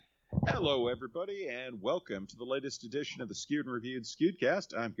Hello, everybody, and welcome to the latest edition of the Skewed and Reviewed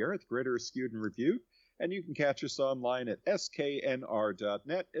Skewedcast. I'm Gareth, creator of Skewed and Reviewed, and you can catch us online at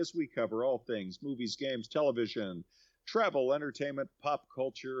sknr.net as we cover all things movies, games, television, travel, entertainment, pop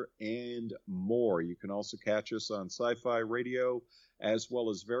culture, and more. You can also catch us on Sci-Fi Radio as well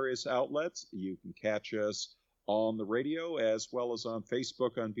as various outlets. You can catch us on the radio as well as on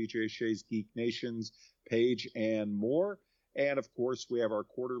Facebook on BJ Shea's Geek Nations page and more. And, of course, we have our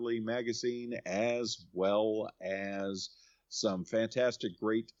quarterly magazine as well as some fantastic,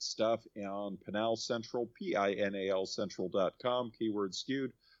 great stuff on Pinal Central, PINALCentral.com, keyword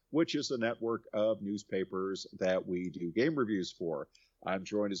skewed, which is a network of newspapers that we do game reviews for. I'm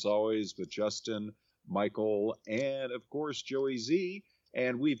joined, as always, with Justin, Michael, and, of course, JoeyZ.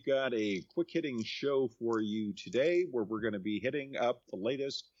 And we've got a quick-hitting show for you today where we're going to be hitting up the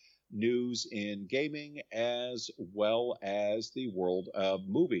latest news in gaming as well as the world of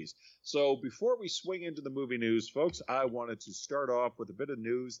movies. So before we swing into the movie news, folks, I wanted to start off with a bit of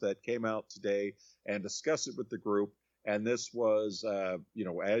news that came out today and discuss it with the group. And this was,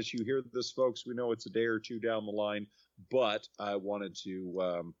 as you hear this, folks, we know it's a day or two down the line, but I wanted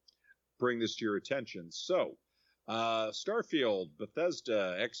to bring this to your attention. So Starfield,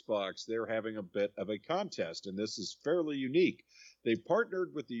 Bethesda, Xbox, they're having a bit of a contest, and this is fairly unique. They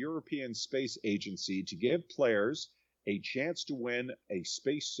partnered with the European Space Agency to give players a chance to win a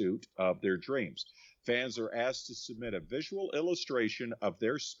spacesuit of their dreams. Fans are asked to submit a visual illustration of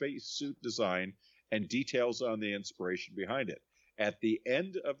their spacesuit design and details on the inspiration behind it. At the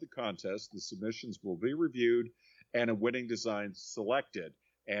end of the contest, the submissions will be reviewed and a winning design selected,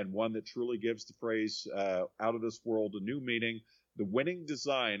 and one that truly gives the phrase out of this world a new meaning. The winning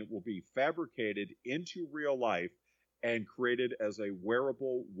design will be fabricated into real life and created as a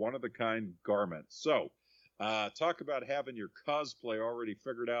wearable, one-of-a-kind garment. So, talk about having your cosplay already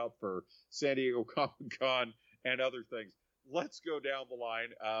figured out for San Diego Comic-Con and other things. Let's go down the line.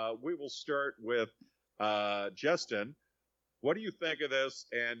 We will start with Justin. What do you think of this?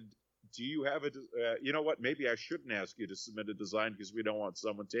 And do you have you know what? Maybe I shouldn't ask you to submit a design because we don't want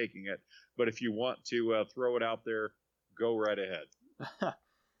someone taking it. But if you want to throw it out there, go right ahead.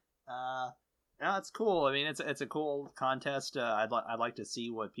 No, it's cool. I mean, it's a cool contest. I'd like to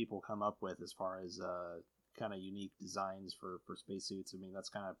see what people come up with as far as kind of unique designs for spacesuits. I mean, that's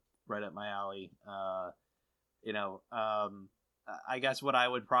kind of right up my alley. I guess what I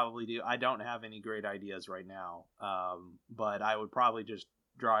would probably do, I don't have any great ideas right now, but I would probably just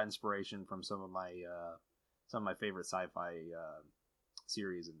draw inspiration from some of my favorite sci-fi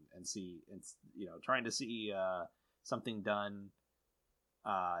series and see, and trying to see something done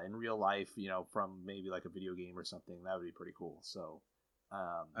in real life, from maybe like a video game or something. That would be pretty cool. So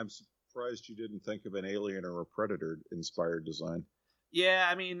I'm surprised you didn't think of an Alien or a Predator inspired design. Yeah,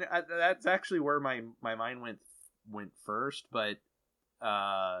 I mean, that's actually where my mind went first, but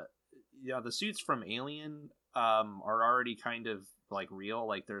the suits from Alien are already kind of like real.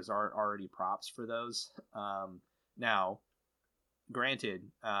 Like there's already props for those. Now,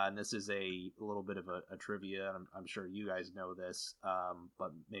 granted, and this is a little bit of a trivia, and I'm sure you guys know this,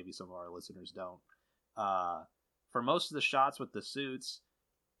 but maybe some of our listeners don't. For most of the shots with the suits,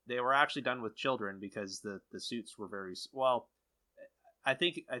 they were actually done with children because the suits were very well. I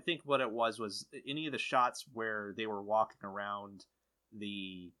think what it was any of the shots where they were walking around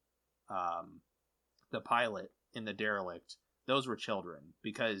the pilot in the derelict, those were children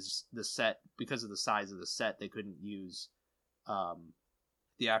because of the size of the set, they couldn't use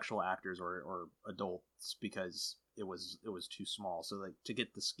the actual actors or adults because it was too small. So like to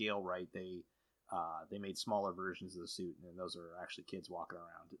get the scale right, they made smaller versions of the suit, and those are actually kids walking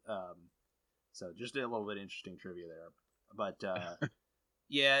around. So just a little bit interesting trivia there, but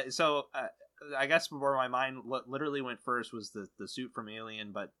yeah. So I guess where my mind literally went first was the suit from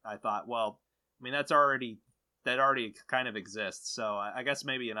Alien, but I thought, well, I mean that already kind of exists. So I guess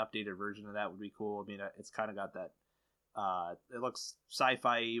maybe an updated version of that would be cool. I mean, it's kind of got that. It looks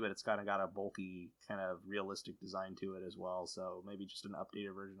sci-fi, but it's kind of got a bulky, kind of realistic design to it as well. So maybe just an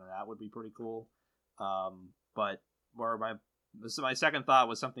updated version of that would be pretty cool. But where my second thought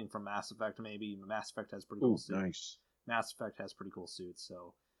was something from Mass Effect. Maybe Mass Effect has pretty cool suits. Nice. Mass Effect has pretty cool suits.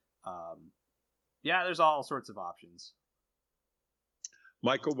 So, yeah, there's all sorts of options.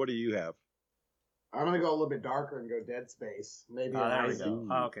 Michael, what do you have? I'm going to go a little bit darker and go Dead Space. Maybe an there we go.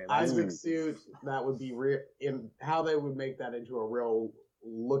 Okay. Isaac suit that would be in how they would make that into a real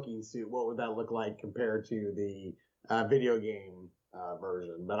looking suit. What would that look like compared to the video game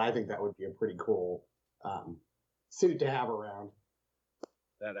version? But I think that would be a pretty cool suit to have around.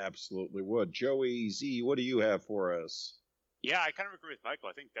 That absolutely would. JoeyZ, what do you have for us? Yeah, I kind of agree with Michael.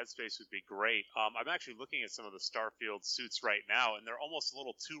 I think Dead Space would be great. I'm actually looking at some of the Starfield suits right now, and they're almost a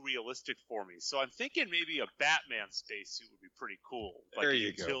little too realistic for me. So I'm thinking maybe a Batman spacesuit would be pretty cool, like a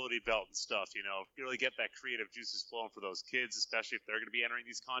utility belt and stuff. Really get that creative juices flowing for those kids, especially if they're going to be entering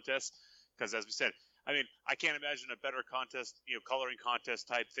these contests. Because as we said, I mean, I can't imagine a better contest, coloring contest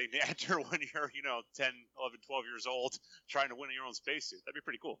type thing to enter when you're, 10, 11, 12 years old, trying to win your own spacesuit. That'd be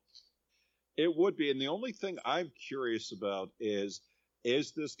pretty cool. It would be. And the only thing I'm curious about is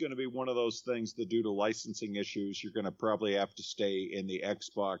this going to be one of those things that due to licensing issues, you're going to probably have to stay in the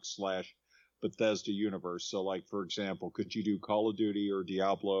Xbox/Bethesda universe? So, like, for example, could you do Call of Duty or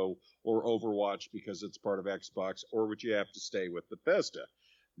Diablo or Overwatch because it's part of Xbox, or would you have to stay with Bethesda?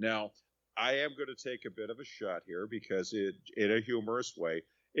 Now, I am going to take a bit of a shot here because in a humorous way,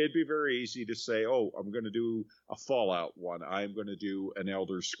 it'd be very easy to say, oh, I'm going to do a Fallout one. I'm going to do an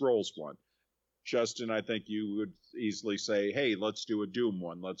Elder Scrolls one. Justin, I think you would easily say, hey, let's do a Doom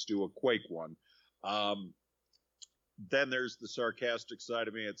one. Let's do a Quake one. Then there's the sarcastic side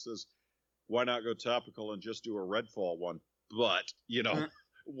of me. It says, why not go topical and just do a Redfall one? But,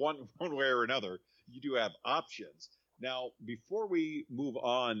 one way or another, you do have options. Now, before we move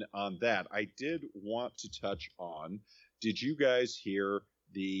on that, I did want to touch on, did you guys hear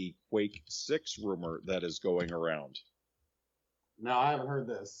the Quake 6 rumor that is going around? No, I haven't heard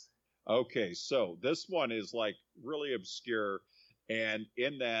this. Okay, so this one is like really obscure, and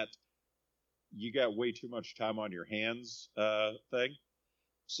in that you got way too much time on your hands thing.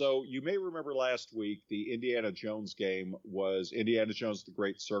 So you may remember last week the Indiana Jones game was Indiana Jones The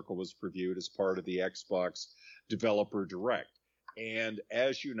Great Circle was previewed as part of the Xbox Developer Direct. And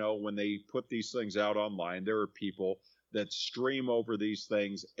as you know, when they put these things out online, there are people that stream over these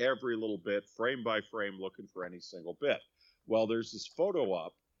things every little bit, frame by frame, looking for any single bit. Well, there's this photo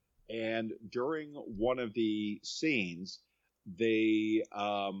up, and during one of the scenes, they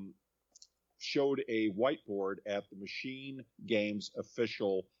showed a whiteboard at the Machine Games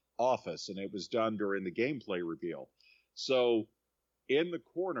official office, and it was done during the gameplay reveal. So in the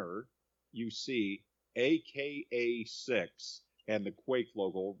corner, you see AKA 6 and the Quake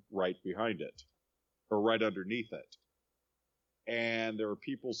logo right behind it, or right underneath it. And there are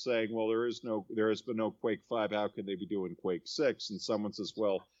people saying, well, there has been no Quake 5. How can they be doing Quake 6? And someone says,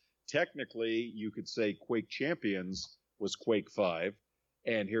 well, technically, you could say Quake Champions was Quake 5,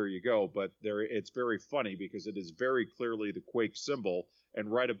 and here you go. But it's very funny because it is very clearly the Quake symbol, and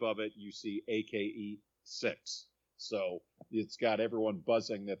right above it, you see AKE 6. So it's got everyone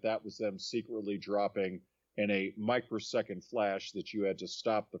buzzing that was them secretly dropping in a microsecond flash that you had to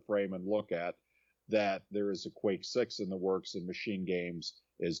stop the frame and look at, that there is a Quake 6 in the works and Machine Games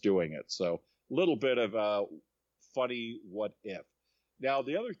is doing it. So a little bit of a funny what if. Now,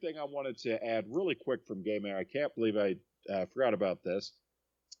 the other thing I wanted to add really quick from gaming, I can't believe I forgot about this,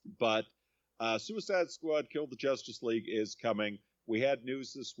 but Suicide Squad Kill the Justice League is coming. We had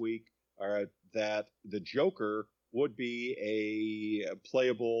news this week that the Joker would be a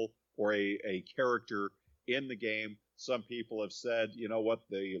playable or a character in the game. Some people have said, you know what,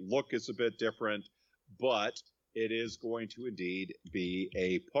 the look is a bit different, but it is going to indeed be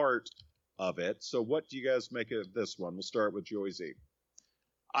a part of it. So what do you guys make of this one? We'll start with JoeyZ.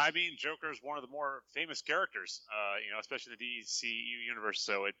 I mean, Joker is one of the more famous characters, especially in the DCU universe,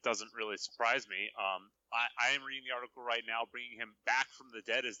 so it doesn't really surprise me. I am reading the article right now, bringing him back from the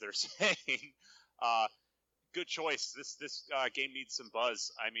dead, as they're saying. Good choice. This game needs some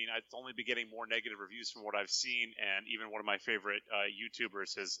buzz. I mean, it's only been getting more negative reviews from what I've seen, and even one of my favorite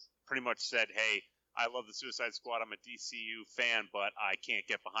YouTubers has pretty much said, hey, I love the Suicide Squad. I'm a DCU fan, but I can't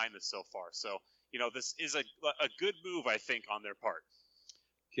get behind this so far. So, this is a good move, I think, on their part.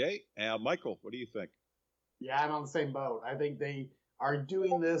 Okay. Michael, what do you think? Yeah, I'm on the same boat. I think they are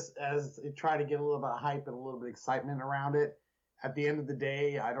doing this as they try to get a little bit of hype and a little bit of excitement around it. At the end of the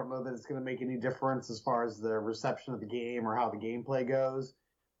day, I don't know that it's going to make any difference as far as the reception of the game or how the gameplay goes.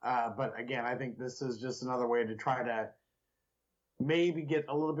 But again, I think this is just another way to try to maybe get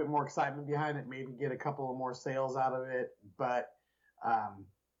a little bit more excitement behind it, maybe get a couple of more sales out of it. But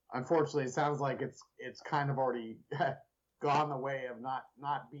unfortunately, it sounds like it's kind of already gone the way of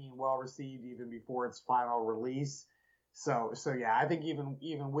not being well received even before its final release. So yeah, I think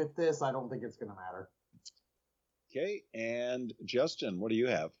even with this, I don't think it's going to matter. Okay, and Justin, what do you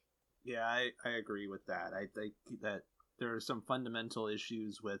have? Yeah, I agree with that. I think that there are some fundamental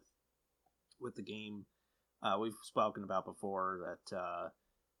issues with the game we've spoken about before, that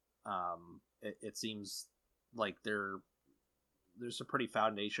it seems like there's some pretty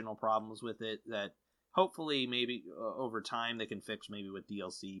foundational problems with it that hopefully maybe over time they can fix, maybe with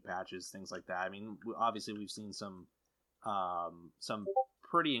DLC patches, things like that. I mean, obviously we've seen some some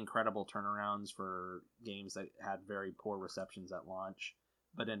pretty incredible turnarounds for games that had very poor receptions at launch,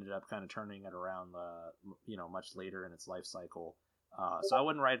 but ended up kind of turning it around much later in its life cycle. So I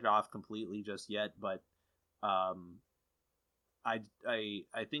wouldn't write it off completely just yet, but I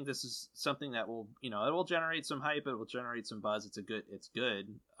think this is something that will, it will generate some hype, it will generate some buzz. It's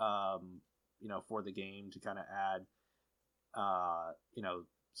good for the game to kind of add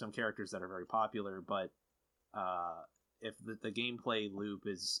some characters that are very popular, but if the gameplay loop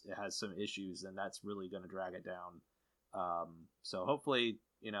has some issues, then that's really going to drag it down. So hopefully,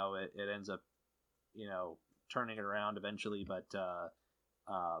 it ends up, turning it around eventually, but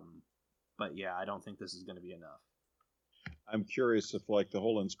yeah, I don't think this is going to be enough. I'm curious if, like, the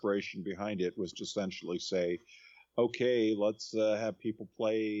whole inspiration behind it was to essentially say, okay, let's have people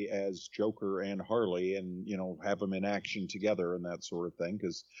play as Joker and Harley and, have them in action together and that sort of thing.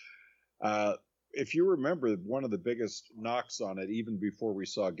 Because if you remember, one of the biggest knocks on it, even before we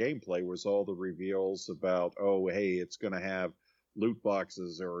saw gameplay, was all the reveals about, oh, hey, it's going to have loot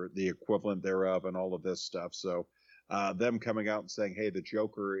boxes or the equivalent thereof and all of this stuff. So them coming out and saying, hey, the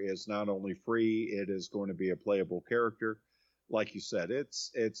Joker is not only free, it is going to be a playable character. Like you said,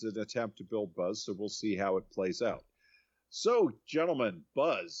 it's an attempt to build buzz, so we'll see how it plays out. So, gentlemen,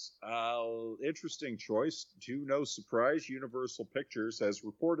 Buzz, interesting choice. To no surprise, Universal Pictures has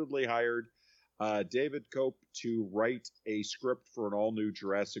reportedly hired David Koepp to write a script for an all-new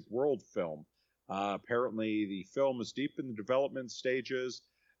Jurassic World film. Apparently, the film is deep in the development stages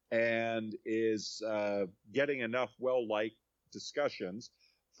and is getting enough well-liked discussions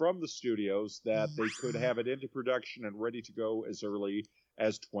from the studios that they could have it into production and ready to go as early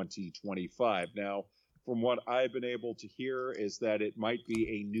as 2025. Now, from what I've been able to hear is that it might be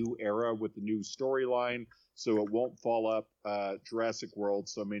a new era with the new storyline, so it won't follow up Jurassic World,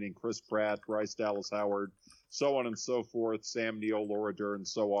 so meaning Chris Pratt, Bryce Dallas Howard, so on and so forth, Sam Neill, Laura Dern,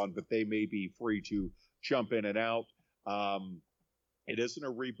 so on, but they may be free to jump in and out. It isn't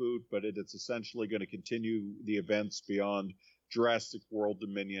a reboot, but it's essentially going to continue the events beyond Jurassic World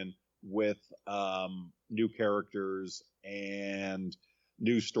Dominion with new characters and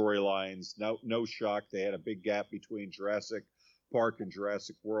new storylines. No shock, they had a big gap between Jurassic Park and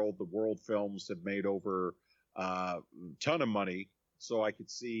Jurassic World. The World films had made over a ton of money, so I could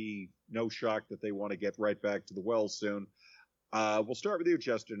see no shock that they want to get right back to the well soon. We'll start with you,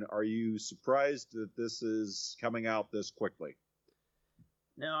 Justin. Are you surprised that this is coming out this quickly?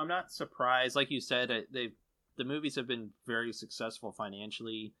 No, I'm not surprised. Like you said, the movies have been very successful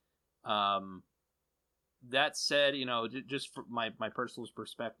financially. That said, just from my personal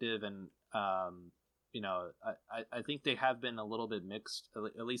perspective, and I think they have been a little bit mixed.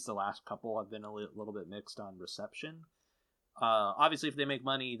 At least the last couple have been a little bit mixed on reception. Obviously, if they make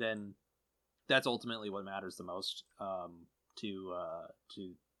money, then that's ultimately what matters the most to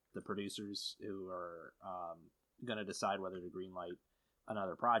the producers who are going to decide whether to greenlight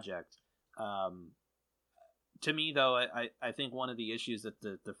another project. To me, though, I think one of the issues that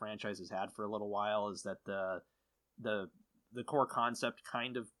the franchise has had for a little while is that the core concept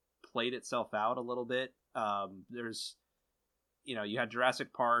kind of played itself out a little bit. There's, you had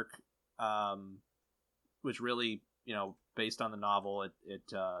Jurassic Park, which really, based on the novel,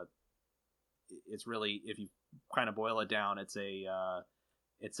 it's really, if you kind of boil it down, it's a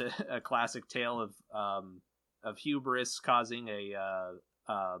classic tale of hubris causing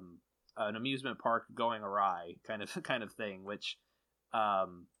an amusement park going awry kind of thing, which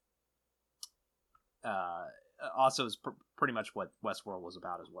also is pretty much what Westworld was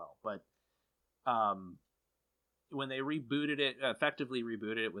about as well. But when they effectively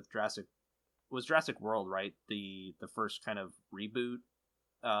rebooted it with Jurassic World, right? The first kind of reboot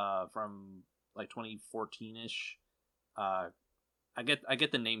from like 2014-ish. I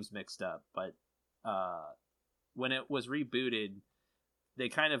get the names mixed up, but when it was rebooted, they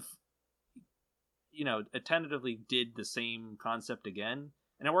kind of tentatively did the same concept again,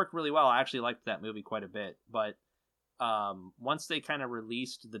 and it worked really well. I actually liked that movie quite a bit, but once they kind of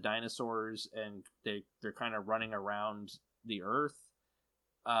released the dinosaurs and they're kind of running around the Earth,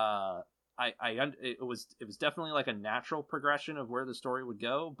 it was definitely like a natural progression of where the story would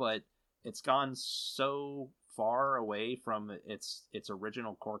go, but it's gone so far away from its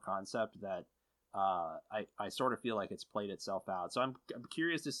original core concept that I sort of feel like it's played itself out. So I'm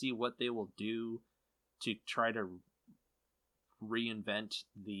curious to see what they will do to try to reinvent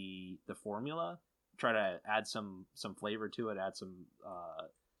the formula, try to add some flavor to it, add some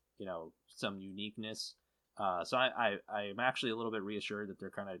some uniqueness. So I'm actually a little bit reassured that they're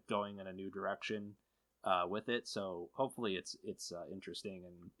kind of going in a new direction. with it. So hopefully it's interesting,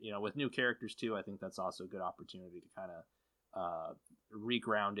 and with new characters too. I think that's also a good opportunity to kind of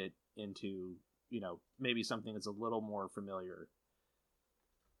reground it into maybe something that's a little more familiar.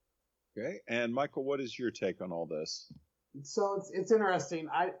 Okay, and Michael, what is your take on all this? So it's interesting.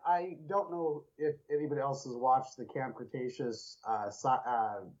 I don't know if anybody else has watched the Camp Cretaceous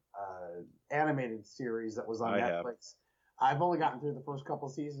animated series that was on Netflix. I've only gotten through the first couple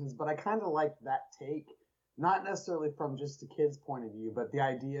seasons, but I kind of like that take, not necessarily from just the kids' point of view, but the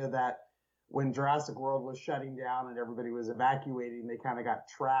idea that when Jurassic World was shutting down and everybody was evacuating, they kind of got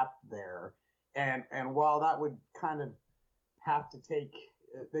trapped there. And while that would kind of have to take,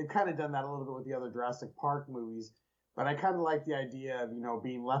 they've kind of done that a little bit with the other Jurassic Park movies, but I kind of like the idea of,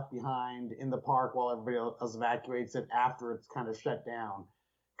 being left behind in the park while everybody else evacuates it after it's kind of shut down.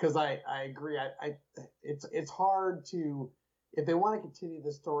 Because I agree. It's hard to, if they want to continue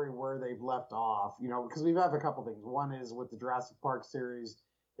the story where they've left off, because we've had a couple things. One is with the Jurassic Park series,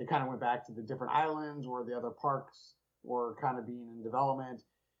 they kind of went back to the different islands where the other parks were kind of being in development.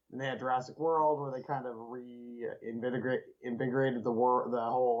 And they had Jurassic World where they kind of reinvigorated the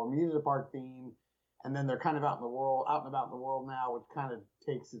whole amusement park theme. And then they're kind of out and about in the world now, which kind of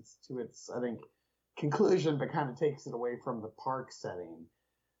takes it to its, I think, conclusion, but kind of takes it away from the park setting.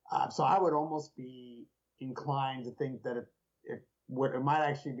 So I would almost be inclined to think that it might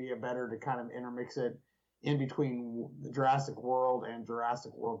actually be better to kind of intermix it in between the Jurassic World and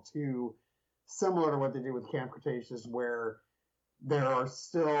Jurassic World 2, similar to what they did with Camp Cretaceous, where there are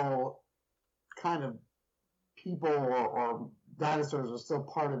still kind of people or dinosaurs are still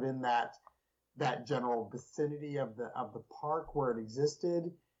part of in that general vicinity of the park where it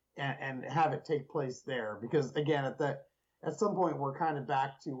existed, and have it take place there. Because again, at some point we're kind of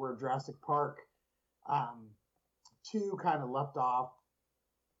back to where Jurassic Park 2 kind of left off,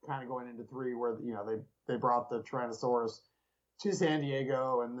 kind of going into 3, where they brought the Tyrannosaurus to San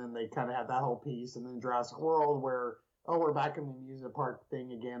Diego, and then they kind of had that whole piece, and then Jurassic World where we're back in the amusement park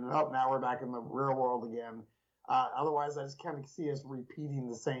thing again, and now we're back in the real world again. Otherwise, I just kind of see us repeating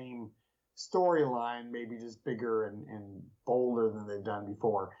the same storyline, maybe just bigger and bolder than they've done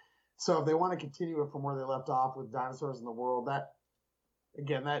before. So if they want to continue it from where they left off with dinosaurs in the world, I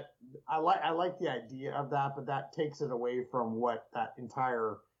like the idea of that, but that takes it away from what that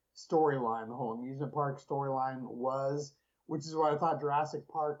entire storyline, the whole amusement park storyline was, which is why I thought Jurassic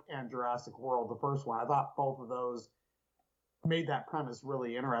Park and Jurassic World, the first one, I thought both of those made that premise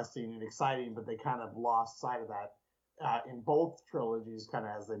really interesting and exciting, but they kind of lost sight of that in both trilogies kind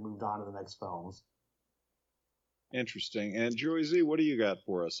of as they moved on to the next films. Interesting. And JoeyZ, what do you got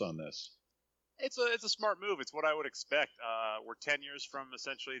for us on this? It's a smart move. It's what I would expect. We're 10 years from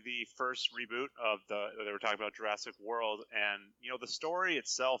essentially the first reboot of they were talking about Jurassic World, and the story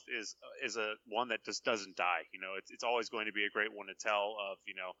itself is a one that just doesn't die. It's always going to be a great one to tell of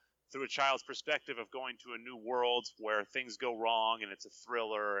through a child's perspective of going to a new world where things go wrong, and it's a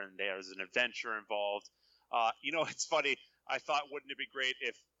thriller and there's an adventure involved. It's funny. I thought, wouldn't it be great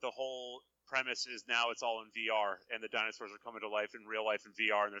if the whole premise is now it's all in VR and the dinosaurs are coming to life in real life in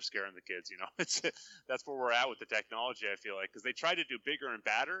VR and they're scaring the kids. That's where we're at with the technology, I feel like, because they tried to do bigger and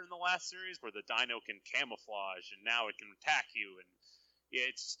badder in the last series where the dino can camouflage and now it can attack you, and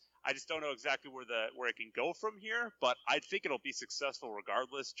I just don't know exactly where it can go from here, but I think it'll be successful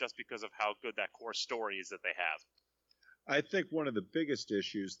regardless, just because of how good that core story is that they have. I think one of the biggest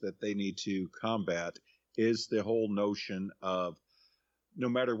issues that they need to combat is the whole notion of, no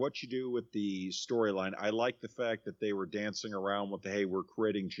matter what you do with the storyline, I like the fact that they were dancing around with we're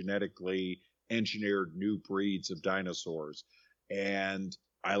creating genetically engineered new breeds of dinosaurs. And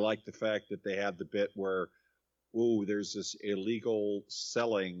I like the fact that they had the bit where, there's this illegal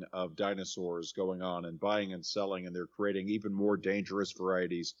selling of dinosaurs going on and buying and selling, and they're creating even more dangerous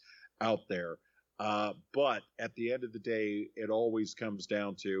varieties out there. But at the end of the day, it always comes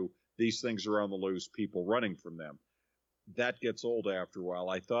down to these things are on the loose, people running from them. That gets old after a while.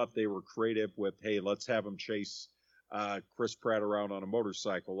 I thought they were creative with, let's have them chase Chris Pratt around on a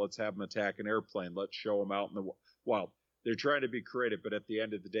motorcycle. Let's have them attack an airplane. Let's show them out in the wild. They're trying to be creative, but at the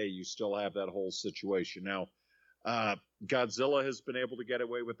end of the day, you still have that whole situation. Now, Godzilla has been able to get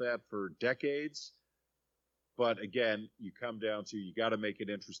away with that for decades. But again, you come down to, you got to make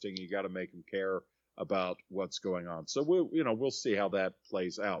it interesting. You got to make them care about what's going on. So we'll see how that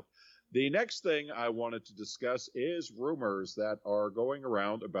plays out. The next thing I wanted to discuss is rumors that are going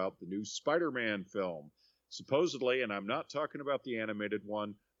around about the new Spider-Man film. Supposedly, and I'm not talking about the animated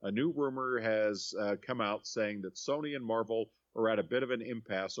one, a new rumor has come out saying that Sony and Marvel are at a bit of an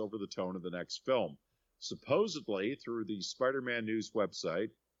impasse over the tone of the next film. Supposedly, through the Spider-Man News website,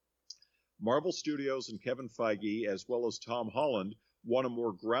 Marvel Studios and Kevin Feige, as well as Tom Holland, want a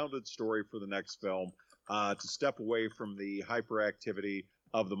more grounded story for the next film to step away from the hyperactivity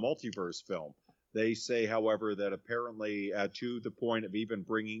of the multiverse film. They say, however, that apparently to the point of even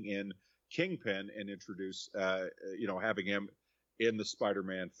bringing in Kingpin and having him in the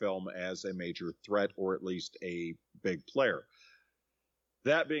Spider-Man film as a major threat, or at least a big player.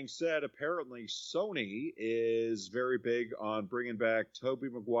 That being said, apparently Sony is very big on bringing back Tobey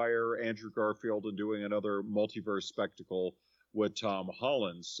Maguire, Andrew Garfield, and doing another multiverse spectacle with Tom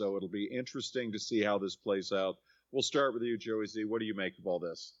Holland. So it'll be interesting to see how this plays out. We'll start with you, JoeyZ. What do you make of all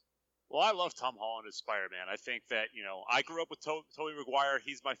this? Well, I love Tom Holland as Spider-Man. I think that, I grew up with Tobey Maguire.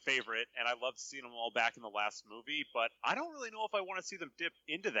 He's my favorite, and I loved seeing them all back in the last movie, but I don't really know if I want to see them dip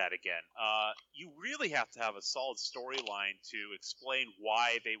into that again. You really have to have a solid storyline to explain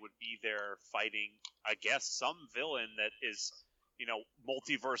why they would be there fighting, I guess, some villain that is,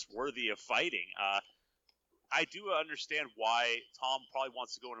 multiverse worthy of fighting. I do understand why Tom probably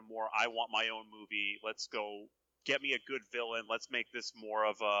wants to go into more, I want my own movie, let's go get me a good villain. Let's make this more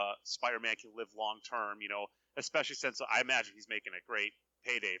of a Spider-Man can live long term, especially since I imagine he's making a great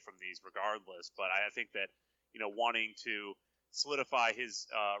payday from these regardless. But I think that, wanting to solidify his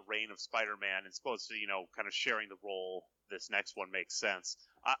reign of Spider-Man and supposed to, kind of sharing the role this next one makes sense.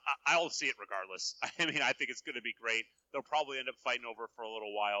 I'll see it regardless. I mean, I think it's going to be great. They'll probably end up fighting over for a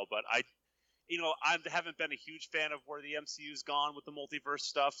little while, but I haven't been a huge fan of where the MCU's gone with the multiverse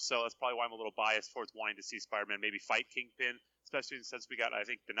stuff, so that's probably why I'm a little biased towards wanting to see Spider-Man maybe fight Kingpin, especially since we got, I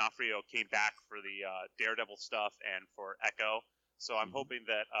think, D'Onofrio came back for the Daredevil stuff and for Echo. So I'm hoping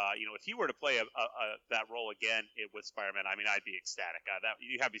that, if he were to play that role again with Spider-Man, I mean, I'd be ecstatic.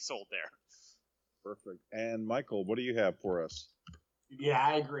 You have me sold there. Perfect. And Michael, what do you have for us? Yeah,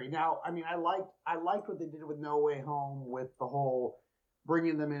 I agree. Now, I mean, I liked what they did with No Way Home with the whole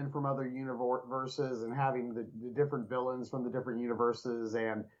bringing them in from other universes and having the different villains from the different universes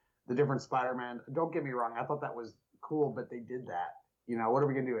and the different Spider-Man. Don't get me wrong. I thought that was cool, but they did that. What are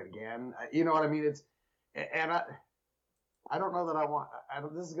we going to do it again? You know what I mean? I don't know that I want,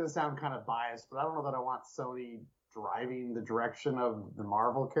 this is going to sound kind of biased, but I don't know that I want Sony driving the direction of the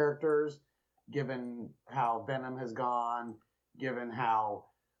Marvel characters, given how Venom has gone, given how,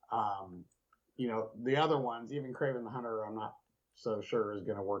 the other ones, even Kraven the Hunter, I'm not so sure is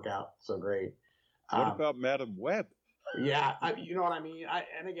going to work out so great. What about Madam Web? Yeah, you know what I mean?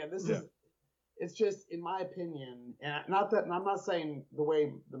 And again, it's just, in my opinion, and I'm not saying the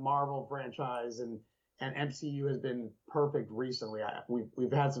way the Marvel franchise and MCU has been perfect recently.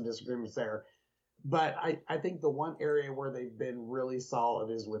 We've had some disagreements there. But I think the one area where they've been really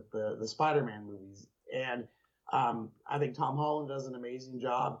solid is with the Spider-Man movies. And I think Tom Holland does an amazing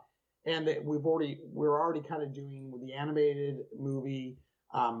job. And that we're already kind of doing with the animated movie,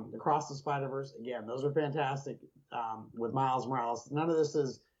 Across the Spider-Verse. Again, those are fantastic with Miles Morales. None of this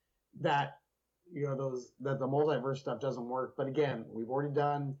is that, that the multiverse stuff doesn't work. But again, we've already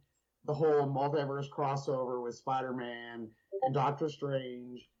done the whole multiverse crossover with Spider-Man and Doctor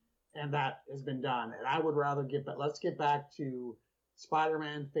Strange, and that has been done. And I would rather let's get back to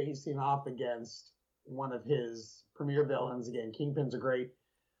Spider-Man facing off against one of his premier villains. Again, Kingpin's a great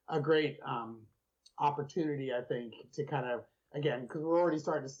opportunity, I think, to kind of, again, because we're already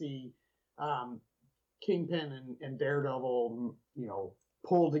starting to see Kingpin and Daredevil,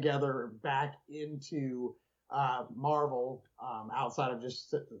 pull together back into Marvel, outside of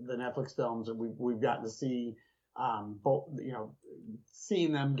just the Netflix films that we've gotten to see, both,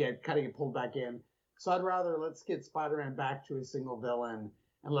 seeing them get pulled back in. So I'd rather let's get Spider-Man back to a single villain,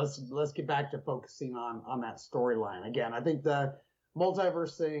 and let's get back to focusing on that storyline. Again, I think the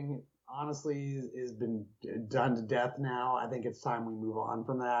multiverse thing, honestly, has been done to death now. I think it's time we move on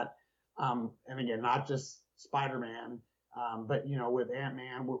from that. And again, not just Spider-Man, but, with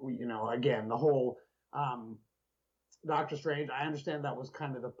Ant-Man, again, the whole Doctor Strange, I understand that was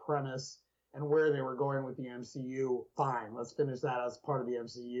kind of the premise and where they were going with the MCU. Fine, let's finish that as part of the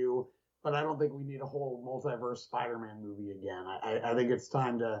MCU. But I don't think we need a whole multiverse Spider-Man movie again. I think it's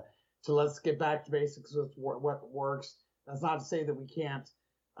time to let's get back to basics with what works. That's not to say that we can't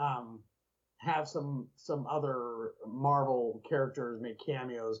have some other Marvel characters make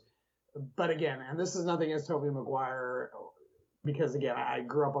cameos. But again, and this is nothing against Tobey Maguire, because again, I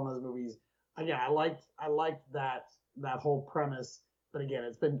grew up on those movies. Again, I liked that whole premise. But again,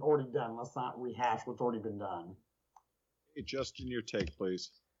 it's been already done. Let's not rehash what's already been done. Hey, Justin, your take,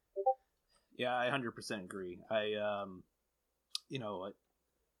 please. Yeah, I 100% agree. I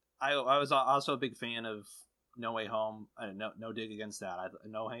was also a big fan of No Way Home. No dig against that.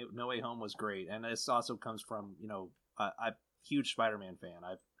 No Way Home was great, and this also comes from I'm a huge Spider-Man fan.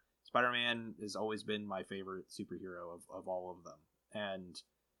 I've Spider-Man has always been my favorite superhero of all of them, and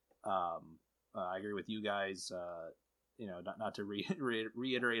I agree with you guys. Not to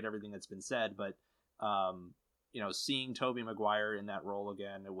reiterate everything that's been said, but seeing Tobey Maguire in that role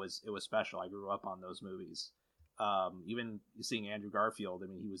again, it was special. I grew up on those movies. Even seeing Andrew Garfield, I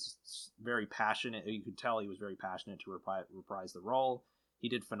mean, he was very passionate. You could tell he was very passionate to reprise the role. He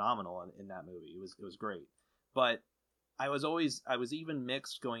did phenomenal in that movie. It was great. But I was even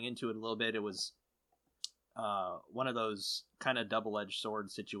mixed going into it a little bit. It was one of those kind of double-edged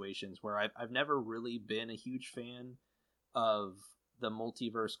sword situations where I've never really been a huge fan of the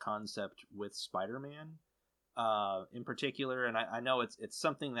multiverse concept with Spider-Man in particular, and I know it's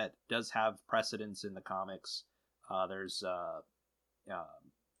something that does have precedence in the comics. There's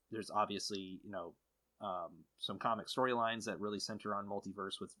obviously some comic storylines that really center on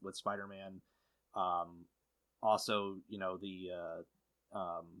multiverse with Spider-Man. Also,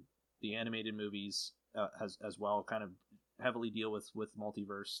 the animated movies as well kind of heavily deal with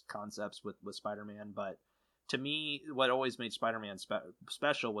multiverse concepts with Spider-Man. But to me, what always made Spider-Man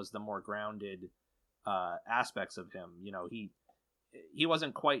special was the more grounded aspects of him. He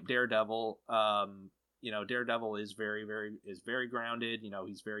wasn't quite Daredevil. Daredevil is very grounded.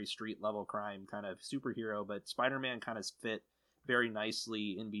 He's very street level crime kind of superhero, but Spider-Man kind of fit very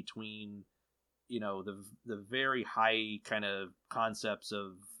nicely in between, the very high kind of concepts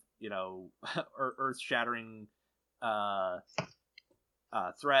of, earth shattering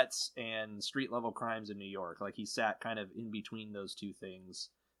threats and street level crimes in New York. Like, he sat kind of in between those two things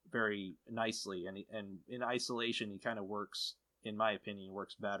very nicely, and in isolation he kind of works, in my opinion,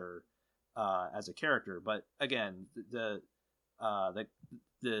 works better as a character. But again, the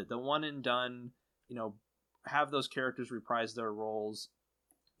one and done, have those characters reprise their roles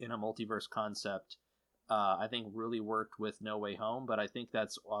in a multiverse concept, I think really worked with No Way Home. But I think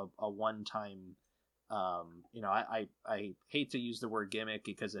that's a one-time, I hate to use the word gimmick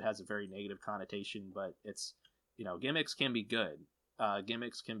because it has a very negative connotation, but it's, gimmicks can be good.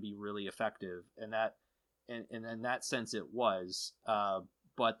 Gimmicks can be really effective, and in that sense it was.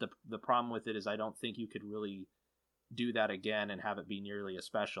 But the problem with it is I don't think you could really do that again and have it be nearly as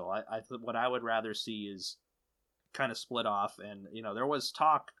special. What I would rather see is kind of split off. And there was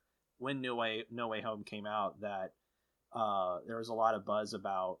talk when No Way Home came out that there was a lot of buzz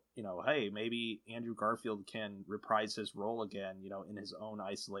about, hey, maybe Andrew Garfield can reprise his role again, in his own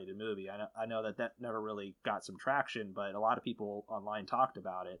isolated movie. I know that never really got some traction, but a lot of people online talked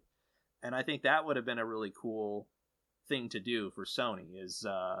about it, and I think that would have been a really cool thing to do for Sony. Is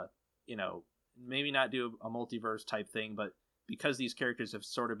maybe not do a multiverse type thing, but because these characters have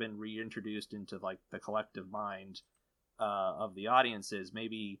sort of been reintroduced into like the collective mind of the audiences,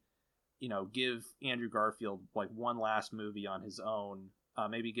 maybe give Andrew Garfield like one last movie on his own.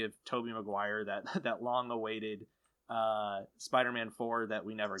 Maybe give Tobey Maguire that long awaited Spider-Man 4 that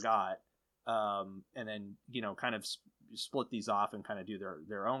we never got, and then kind of split these off and kind of do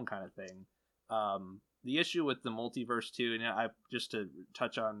their own kind of thing. The issue with the multiverse too, and I just to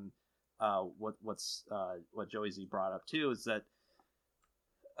touch on what JoeyZ brought up too, is that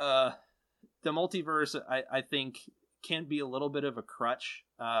the multiverse I think can be a little bit of a crutch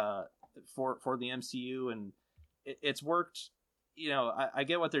for the MCU, and it's worked. I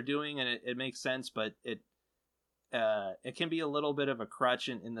get what they're doing, and it makes sense, but it can be a little bit of a crutch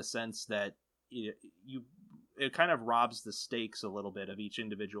in the sense that it kind of robs the stakes a little bit of each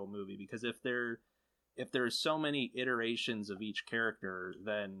individual movie, because if there's so many iterations of each character,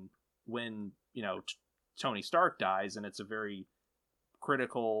 then when Tony Stark dies, and it's a very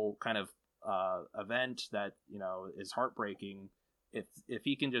critical kind of event that is heartbreaking, if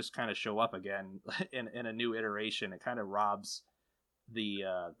he can just kind of show up again in a new iteration, it kind of robs the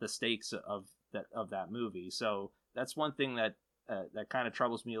stakes of that movie. So that's one thing that kind of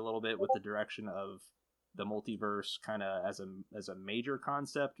troubles me a little bit with the direction of the multiverse kind of as a major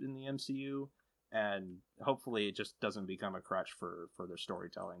concept in the MCU, and hopefully it just doesn't become a crutch for their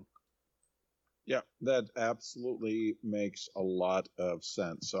storytelling. Yeah, that absolutely makes a lot of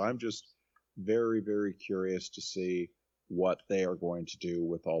sense. So I'm just very, very curious to see what they are going to do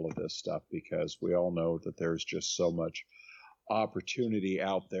with all of this stuff, because we all know that there's just so much opportunity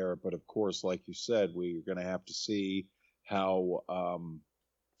out there. But of course, like you said, we're going to have to see how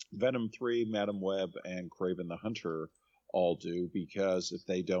Venom 3, Madam Web, and Kraven the Hunter all do, because if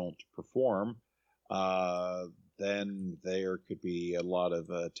they don't perform, then there could be a lot of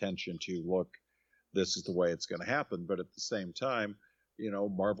attention to, look, this is the way it's going to happen. But at the same time,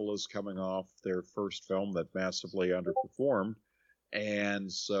 Marvel is coming off their first film that massively underperformed,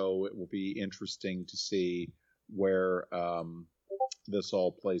 and so it will be interesting to see where this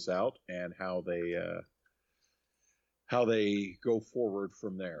all plays out and how they go forward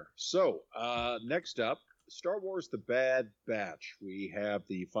from there. So next up, Star Wars: The Bad Batch. We have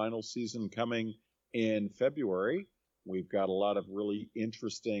the final season coming in February. We've got a lot of really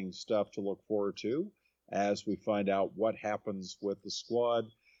interesting stuff to look forward to as we find out what happens with the squad,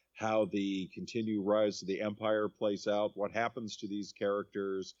 how the continued rise of the Empire plays out, what happens to these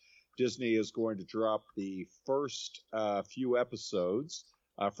characters. Disney is going to drop the first few episodes,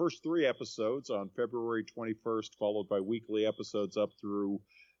 first 3 episodes on February 21st, followed by weekly episodes up through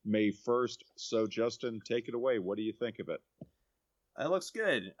May 1st. So, Justin, take it away. What do you think of it? It looks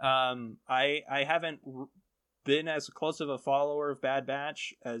good. I haven't been as close of a follower of Bad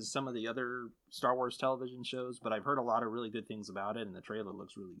Batch as some of the other Star Wars television shows, but I've heard a lot of really good things about it, and the trailer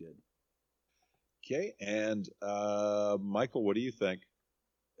looks really good. Okay, and Michael, what do you think?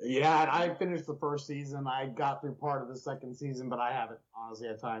 Yeah, I finished the first season. I got through part of the second season, but I haven't honestly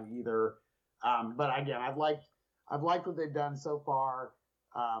had time either. But again, I've liked what they've done so far.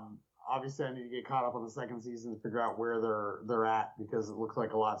 Obviously, I need to get caught up on the second season to figure out where they're at, because it looks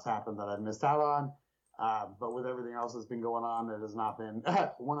like a lot's happened that I've missed out on. But with everything else that's been going on, it has not been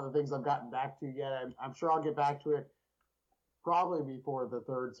one of the things I've gotten back to yet. I'm sure I'll get back to it probably before the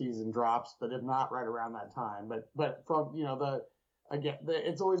third season drops, but if not, right around that time. But from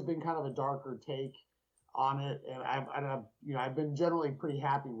it's always been kind of a darker take on it, and I've been generally pretty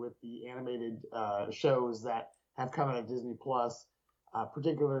happy with the animated shows that have come out of Disney Plus,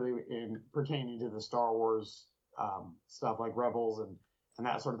 particularly in pertaining to the Star Wars stuff like Rebels and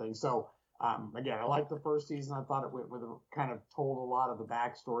that sort of thing. So again, I liked the first season. I thought it kind of told a lot of the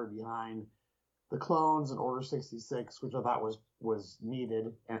backstory behind the clones and Order 66, which I thought was needed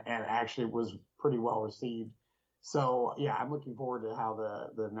and actually was pretty well received. So yeah, I'm looking forward to how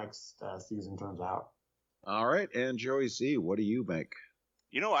the next season turns out. All right, and JoeyZ, what do you make?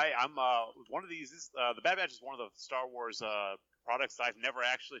 I'm one of these. The Bad Batch is one of the Star Wars products that I've never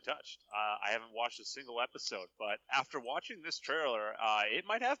actually touched. I haven't watched a single episode, but after watching this trailer, it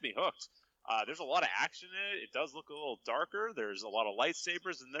might have me hooked. There's a lot of action in it. It does look a little darker. There's a lot of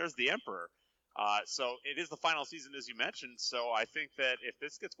lightsabers, and there's the Emperor. So it is the final season, as you mentioned. So I think that if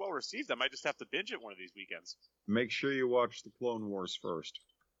this gets well received, I might just have to binge it one of these weekends. Make sure you watch the Clone Wars first.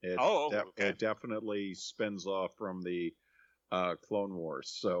 It definitely spins off from the Clone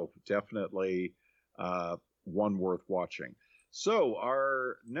Wars. So definitely one worth watching. So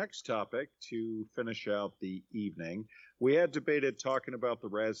our next topic to finish out the evening, we had debated talking about the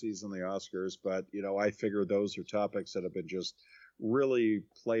Razzies and the Oscars, but, I figure those are topics that have been just really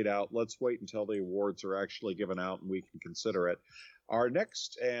played out. Let's wait until the awards are actually given out and we can consider it. Our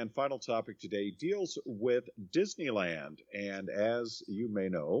next and final topic today deals with Disneyland. And as you may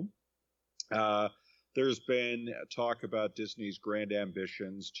know, there's been talk about Disney's grand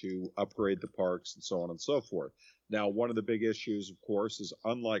ambitions to upgrade the parks and so on and so forth. Now, one of the big issues, of course, is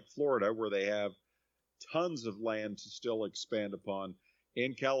unlike Florida, where they have tons of land to still expand upon,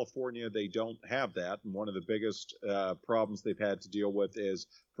 in California, they don't have that. And one of the biggest problems they've had to deal with is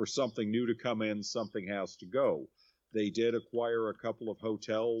for something new to come in, something has to go. They did acquire a couple of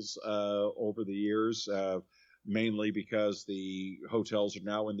hotels over the years, mainly because the hotels are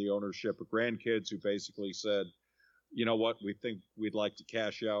now in the ownership of grandkids who basically said, you know what, we think we'd like to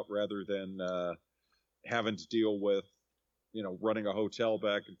cash out rather than having to deal with, running a hotel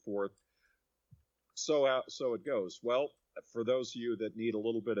back and forth. So it goes. Well, for those of you that need a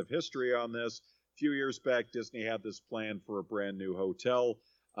little bit of history on this, a few years back, Disney had this plan for a brand new hotel.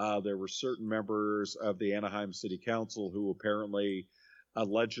 There were certain members of the Anaheim City Council who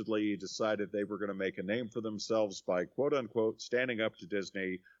allegedly decided they were going to make a name for themselves by, quote unquote, standing up to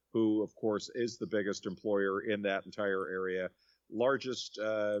Disney, who, of course, is the biggest employer in that entire area, largest,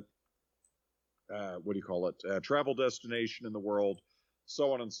 travel destination in the world,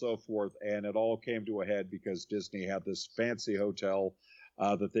 so on and so forth. And it all came to a head because Disney had this fancy hotel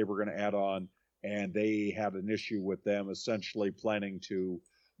that they were going to add on, and they had an issue with them essentially planning to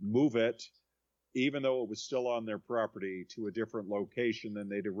move it, even though it was still on their property, to a different location than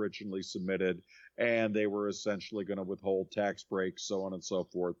they'd originally submitted, and they were essentially going to withhold tax breaks, so on and so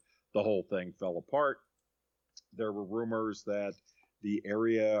forth. The whole thing fell apart. There were rumors that the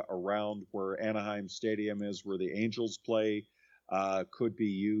area around where Anaheim Stadium is, where the Angels play, could be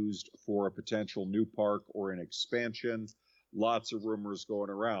used for a potential new park or an expansion. Lots of rumors going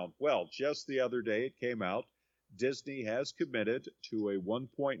around. Well, just the other day it came out, Disney has committed to a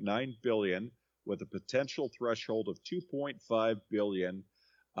 $1.9 billion with a potential threshold of $2.5 billion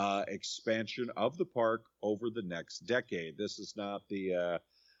expansion of the park over the next decade. This is not the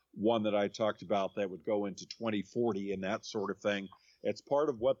one that I talked about that would go into 2040 and that sort of thing. It's part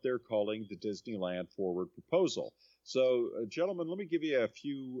of what they're calling the Disneyland Forward proposal. So, gentlemen, let me give you a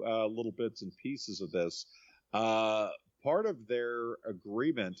few little bits and pieces of this. Part of their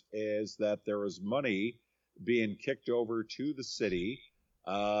agreement is that there is money being kicked over to the city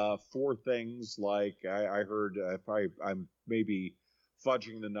for things like, I heard, if I'm maybe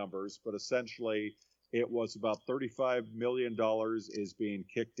fudging the numbers, but essentially it was about $35 million is being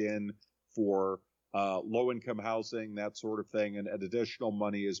kicked in for low-income housing, that sort of thing, and additional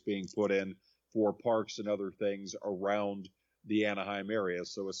money is being put in for parks and other things around the Anaheim area.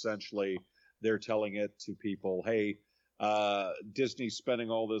 So essentially, they're telling it to people, hey, Disney's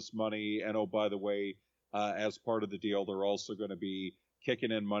spending all this money, and oh, by the way, as part of the deal, they're also going to be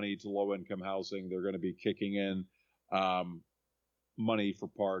kicking in money to low-income housing. They're going to be kicking in money for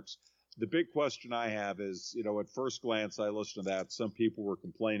parks. The big question I have is, at first glance, I listened to that. Some people were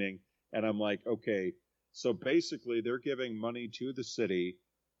complaining, and I'm like, okay, so basically they're giving money to the city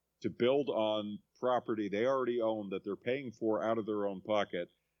to build on property they already own that they're paying for out of their own pocket,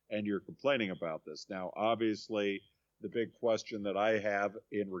 and you're complaining about this. Now, obviously, the big question that I have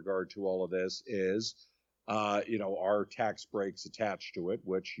in regard to all of this is, are tax breaks attached to it,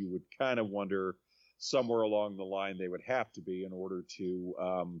 which you would kind of wonder somewhere along the line they would have to be in order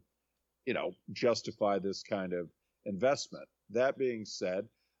to, justify this kind of investment. That being said,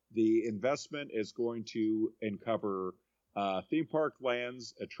 the investment is going to uncover theme park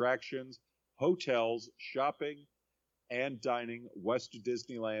lands, attractions, hotels, shopping, and dining west of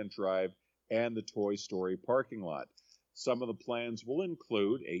Disneyland Drive and the Toy Story parking lot. Some of the plans will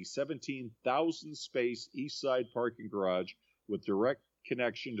include a 17,000 space east side parking garage with direct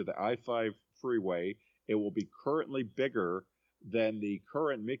connection to the I-5 freeway. It will be currently bigger than the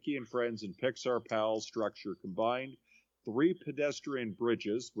current Mickey and Friends and Pixar Pals structure combined. 3 pedestrian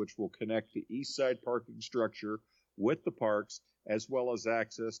bridges, which will connect the east side parking structure with the parks, as well as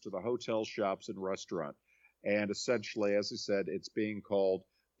access to the hotel, shops, and restaurant. And essentially, as I said, it's being called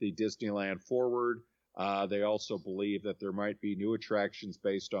the Disneyland Forward. They also believe that there might be new attractions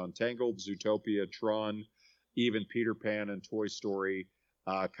based on Tangled, Zootopia, Tron, even Peter Pan and Toy Story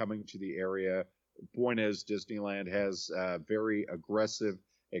coming to the area. Point is, Disneyland has very aggressive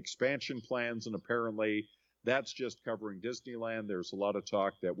expansion plans, and apparently that's just covering Disneyland. There's a lot of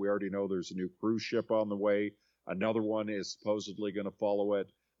talk that we already know there's a new cruise ship on the way. Another one is supposedly going to follow it.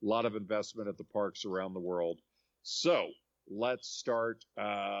 A lot of investment at the parks around the world. So let's start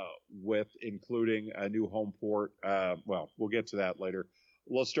with including a new home port. We'll get to that later.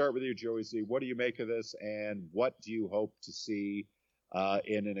 Let's start with you, JoeyZ. What do you make of this, and what do you hope to see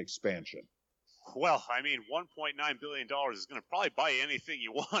in an expansion? Well, I mean, $1.9 billion is going to probably buy anything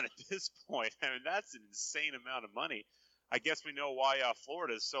you want at this point. I mean, that's an insane amount of money. I guess we know why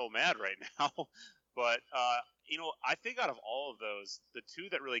Florida is so mad right now. But, I think out of all of those, the two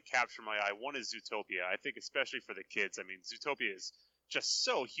that really capture my eye, one is Zootopia. I think especially for the kids. I mean, Zootopia is just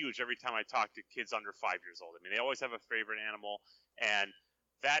so huge every time I talk to kids under 5 years old. I mean, they always have a favorite animal. And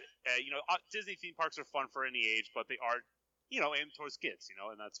that, Disney theme parks are fun for any age, but they are, aimed towards kids,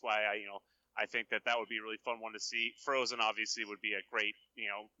 and that's why I think that would be a really fun one to see. Frozen obviously would be a great,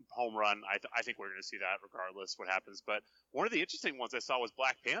 home run. I think we're going to see that regardless what happens. But one of the interesting ones I saw was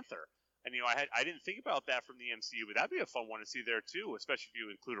Black Panther. And, I didn't think about that from the MCU, but that'd be a fun one to see there too, especially if you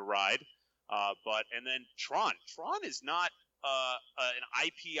include a ride. And then Tron. Tron is not an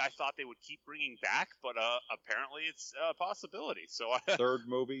IP I thought they would keep bringing back, but apparently it's a possibility. So Third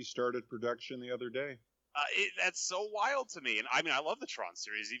movie started production the other day. That's so wild to me. And I mean, I love the Tron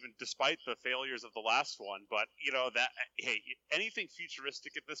series, even despite the failures of the last one. But, anything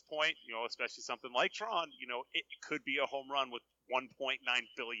futuristic at this point, especially something like Tron, it could be a home run with $1.9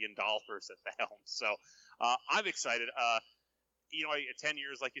 billion at the helm. So I'm excited. 10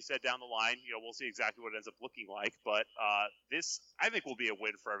 years, like you said, down the line, we'll see exactly what it ends up looking like. But this, I think, will be a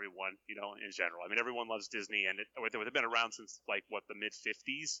win for everyone, in general. I mean, everyone loves Disney, and they've been around since, the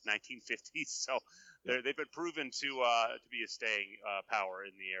mid-50s, 1950s. So they've been proven to be a staying power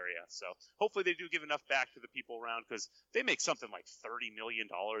in the area. So hopefully they do give enough back to the people around, because they make something like $30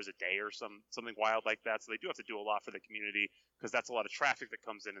 million a day or something wild like that. So they do have to do a lot for the community, because that's a lot of traffic that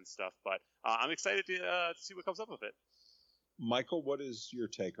comes in and stuff. But I'm excited to see what comes up of it. Michael, what is your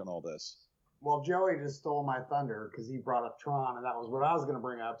take on all this? Well, Joey just stole my thunder because he brought up Tron, and that was what I was going to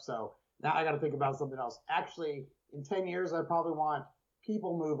bring up. So now I got to think about something else. Actually, in 10 years, I probably want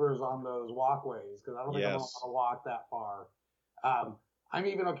people movers on those walkways, because I don't think I'm going to walk that far. I'm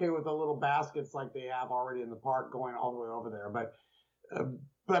even okay with the little baskets like they have already in the park going all the way over there.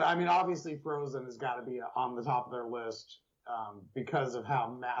 But I mean, obviously Frozen has got to be on the top of their list because of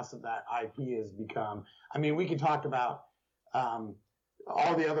how massive that IP has become. I mean, we could talk about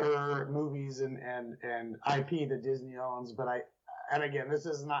all the other movies and IP that Disney owns. But and again, this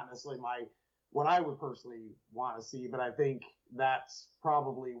is not necessarily what I would personally want to see, but I think that's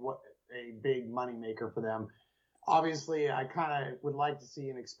probably what a big moneymaker for them. Obviously, I kind of would like to see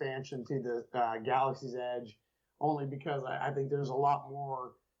an expansion to the Galaxy's Edge, only because I think there's a lot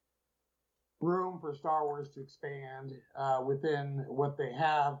more room for Star Wars to expand within what they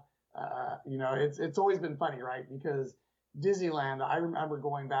have. It's always been funny, right? Because Disneyland, I remember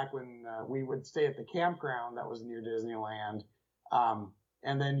going back when we would stay at the campground that was near Disneyland,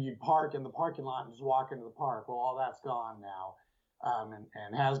 and then you'd park in the parking lot and just walk into the park. Well, all that's gone now,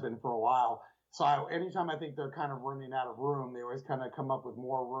 and has been for a while. So anytime I think they're kind of running out of room, they always kind of come up with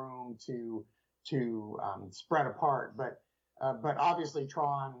more room to spread apart. But obviously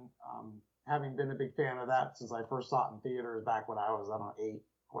Tron, having been a big fan of that since I first saw it in theaters back when I was, I don't know, 8,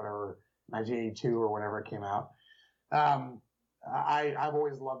 whatever, 1982 or whenever it came out. I've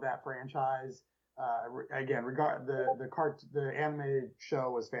always loved that franchise. Again, the animated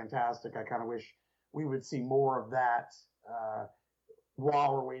show was fantastic. I kind of wish we would see more of that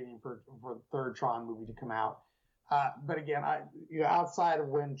while we're waiting for the third Tron movie to come out. But again, outside of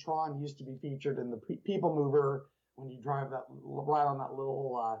when Tron used to be featured in the People Mover, when you drive ride on that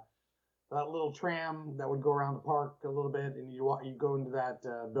little tram that would go around the park a little bit, and you go into that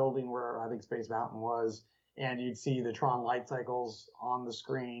building where I think Space Mountain was, and you'd see the Tron light cycles on the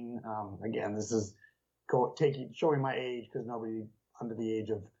screen. Again, this is showing my age, because nobody under the age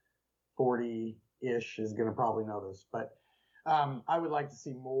of 40-ish is going to probably know this. But I would like to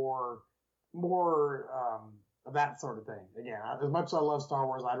see more of that sort of thing. Again, as much as I love Star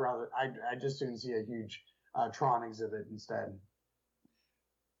Wars, I'd just soon see a huge Tron exhibit instead.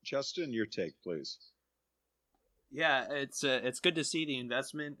 Justin, your take, please. Yeah, it's good to see the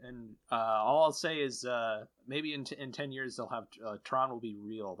investment, and all I'll say is maybe in 10 years they'll have Tron will be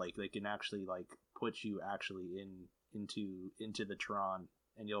real, like they can actually like put you actually into the Tron,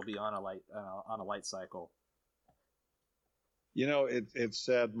 and you'll be on a light cycle. You know, it's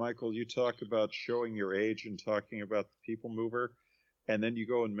sad, Michael. You talk about showing your age and talking about the People Mover, and then you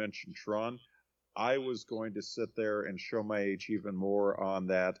go and mention Tron. I was going to sit there and show my age even more on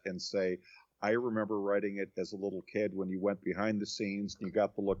that and say, I remember writing it as a little kid when you went behind the scenes and you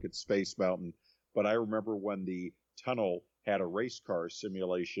got to look at Space Mountain. But I remember when the tunnel had a race car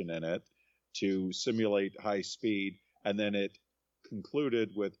simulation in it to simulate high speed, and then it concluded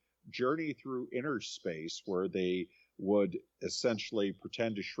with Journey Through Inner Space, where they would essentially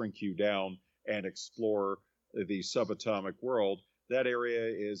pretend to shrink you down and explore the subatomic world. That area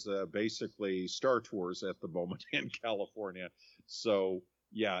is basically Star Tours at the moment in California. So,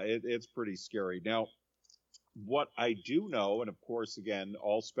 yeah, it's pretty scary. Now, what I do know, and of course, again,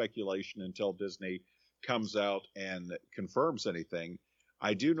 all speculation until Disney comes out and confirms anything,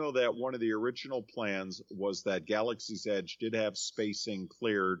 I do know that one of the original plans was that Galaxy's Edge did have spacing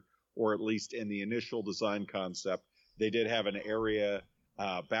cleared, or at least in the initial design concept, they did have an area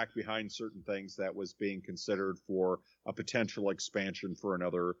back behind certain things that was being considered for a potential expansion for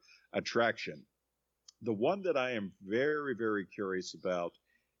another attraction. The one that I am very, very curious about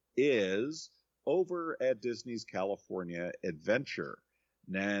is over at Disney's California Adventure,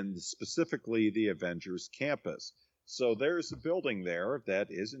 and specifically the Avengers Campus. So there's a building there that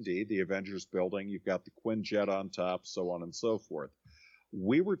is indeed the Avengers building. You've got the Quinjet on top, so on and so forth.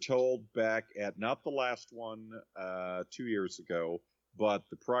 We were told back at not the last one 2 years ago, but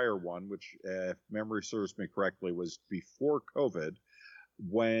the prior one, which, if memory serves me correctly, was before COVID,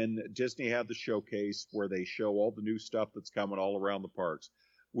 when Disney had the showcase where they show all the new stuff that's coming all around the parks.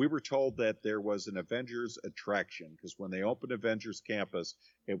 We were told that there was an Avengers attraction, because when they opened Avengers Campus,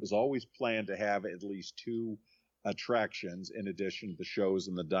 it was always planned to have at least 2 attractions in addition to the shows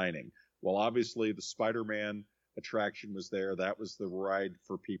and the dining. Well, obviously, the Spider-Man attraction was there. That was the ride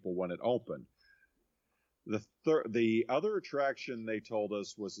for people when it opened. The other attraction, they told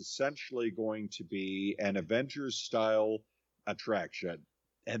us, was essentially going to be an Avengers-style attraction.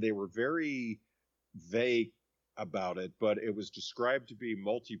 And they were very vague about it, but it was described to be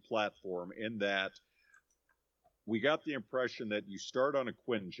multi-platform in that we got the impression that you start on a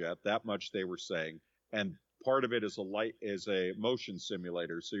Quinjet, that much they were saying, and part of it is a motion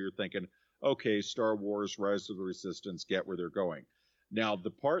simulator. So you're thinking, okay, Star Wars, Rise of the Resistance, get where they're going. Now,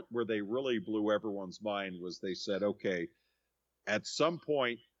 the part where they really blew everyone's mind was they said, okay, at some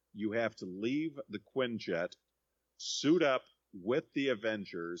point you have to leave the Quinjet, suit up with the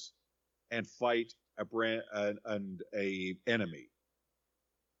Avengers, and fight an enemy.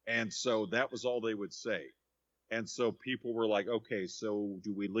 And so that was all they would say. And so people were like, okay, so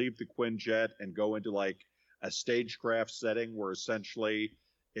do we leave the Quinjet and go into like a stagecraft setting where essentially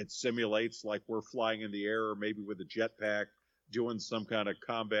it simulates like we're flying in the air or maybe with a jetpack doing some kind of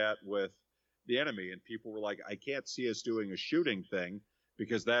combat with the enemy. And people were like, I can't see us doing a shooting thing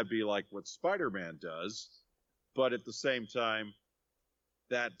because that'd be like what Spider-Man does. But at the same time,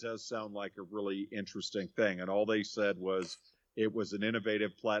 that does sound like a really interesting thing. And all they said was it was an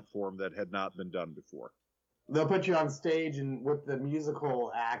innovative platform that had not been done before. They'll put you on stage and with the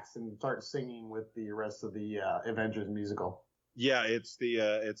musical acts and start singing with the rest of the Avengers musical. Yeah, it's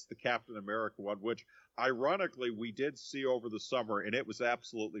the Captain America one, which ironically we did see over the summer, and it was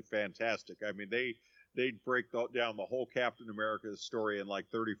absolutely fantastic. I mean, they'd break down the whole Captain America story in like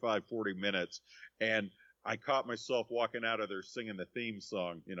 35, 40 minutes, and I caught myself walking out of there singing the theme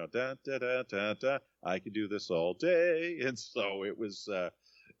song, you know, da da da da da. I could do this all day, and so it was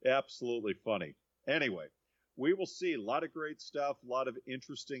absolutely funny. Anyway, we will see a lot of great stuff, a lot of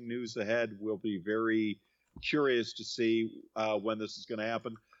interesting news ahead. We'll be very curious to see when this is going to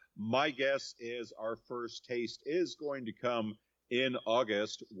happen. My guess is our first taste is going to come in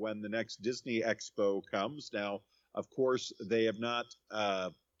August when the next Disney Expo comes. Now, of course, they have not.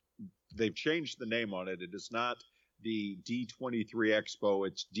 They've changed the name on it. It is not the D23 Expo.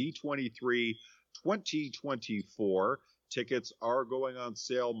 It's D23 2024. Tickets are going on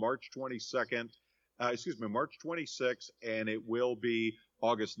sale March 26th, and it will be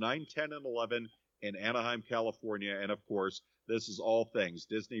August 9, 10, and 11 in Anaheim, California. And, of course, this is all things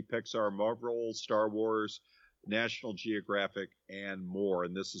Disney, Pixar, Marvel, Star Wars, National Geographic, and more.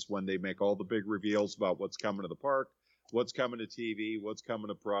 And this is when they make all the big reveals about what's coming to the park, what's coming to TV, what's coming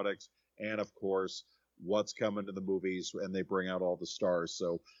to products, and, of course, what's coming to the movies, and they bring out all the stars.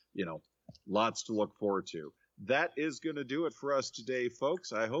 So, you know, lots to look forward to. That is going to do it for us today,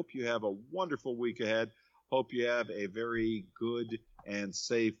 folks. I hope you have a wonderful week ahead. Hope you have a very good and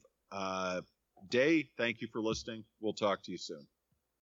safe day. Thank you for listening. We'll talk to you soon.